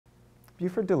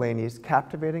Beauford Delaney's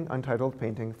captivating Untitled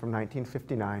painting from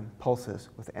 1959 pulses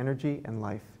with energy and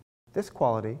life. This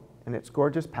quality, and its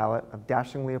gorgeous palette of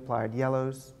dashingly applied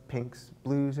yellows, pinks,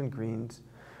 blues, and greens,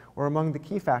 were among the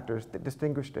key factors that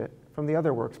distinguished it from the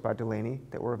other works by Delaney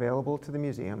that were available to the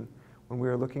museum when we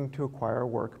were looking to acquire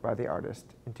work by the artist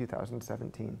in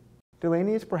 2017.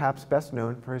 Delaney is perhaps best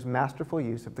known for his masterful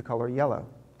use of the color yellow,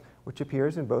 which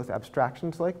appears in both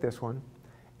abstractions like this one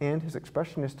and his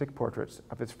expressionistic portraits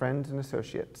of his friends and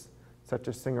associates, such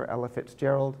as singer Ella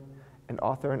Fitzgerald and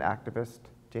author and activist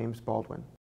James Baldwin.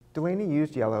 Delaney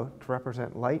used yellow to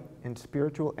represent light and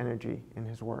spiritual energy in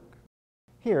his work.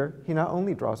 Here, he not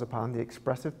only draws upon the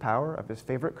expressive power of his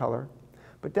favorite color,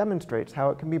 but demonstrates how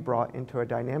it can be brought into a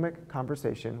dynamic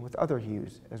conversation with other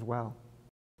hues as well.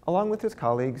 Along with his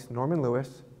colleagues Norman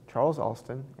Lewis, Charles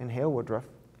Alston, and Hale Woodruff,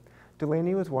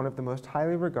 Delaney was one of the most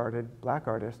highly regarded black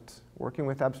artists working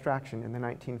with abstraction in the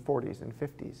 1940s and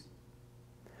 50s.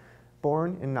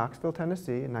 Born in Knoxville,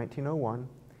 Tennessee in 1901,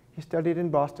 he studied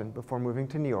in Boston before moving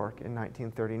to New York in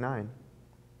 1939.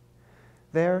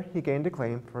 There, he gained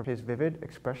acclaim for his vivid,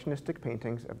 expressionistic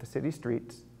paintings of the city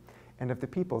streets and of the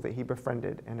people that he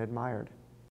befriended and admired.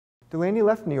 Delaney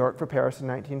left New York for Paris in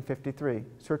 1953,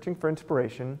 searching for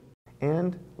inspiration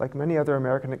and, like many other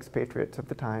American expatriates of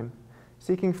the time,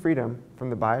 seeking freedom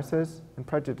from the biases and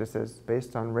prejudices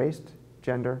based on race,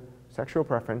 gender, sexual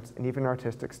preference, and even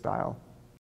artistic style.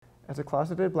 As a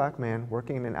closeted black man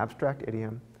working in an abstract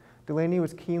idiom, Delaney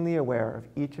was keenly aware of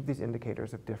each of these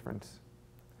indicators of difference.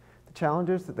 The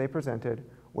challenges that they presented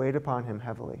weighed upon him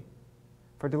heavily.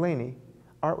 For Delaney,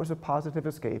 art was a positive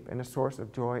escape and a source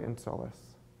of joy and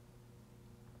solace.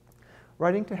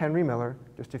 Writing to Henry Miller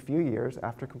just a few years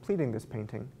after completing this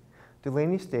painting,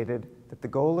 Delaney stated that the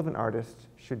goal of an artist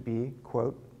should be,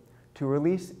 quote, to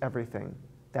release everything,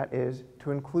 that is,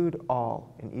 to include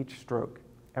all in each stroke,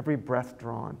 every breath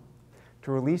drawn,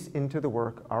 to release into the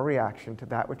work our reaction to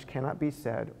that which cannot be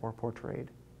said or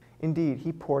portrayed. Indeed,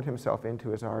 he poured himself into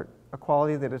his art, a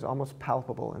quality that is almost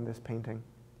palpable in this painting.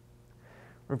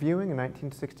 Reviewing a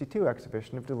 1962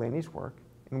 exhibition of Delaney's work,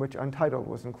 in which Untitled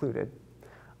was included,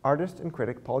 artist and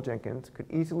critic Paul Jenkins could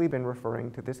easily have been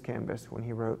referring to this canvas when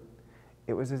he wrote,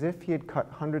 "It was as if he had cut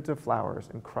hundreds of flowers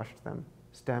and crushed them,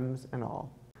 stems and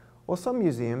all." While some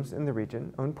museums in the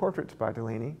region own portraits by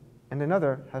Delaney, and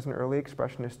another has an early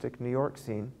expressionistic New York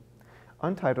scene,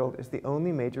 Untitled is the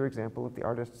only major example of the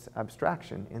artist's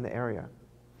abstraction in the area.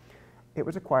 It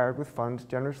was acquired with funds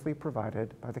generously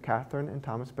provided by the Catherine and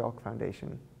Thomas Belk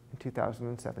Foundation in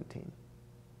 2017.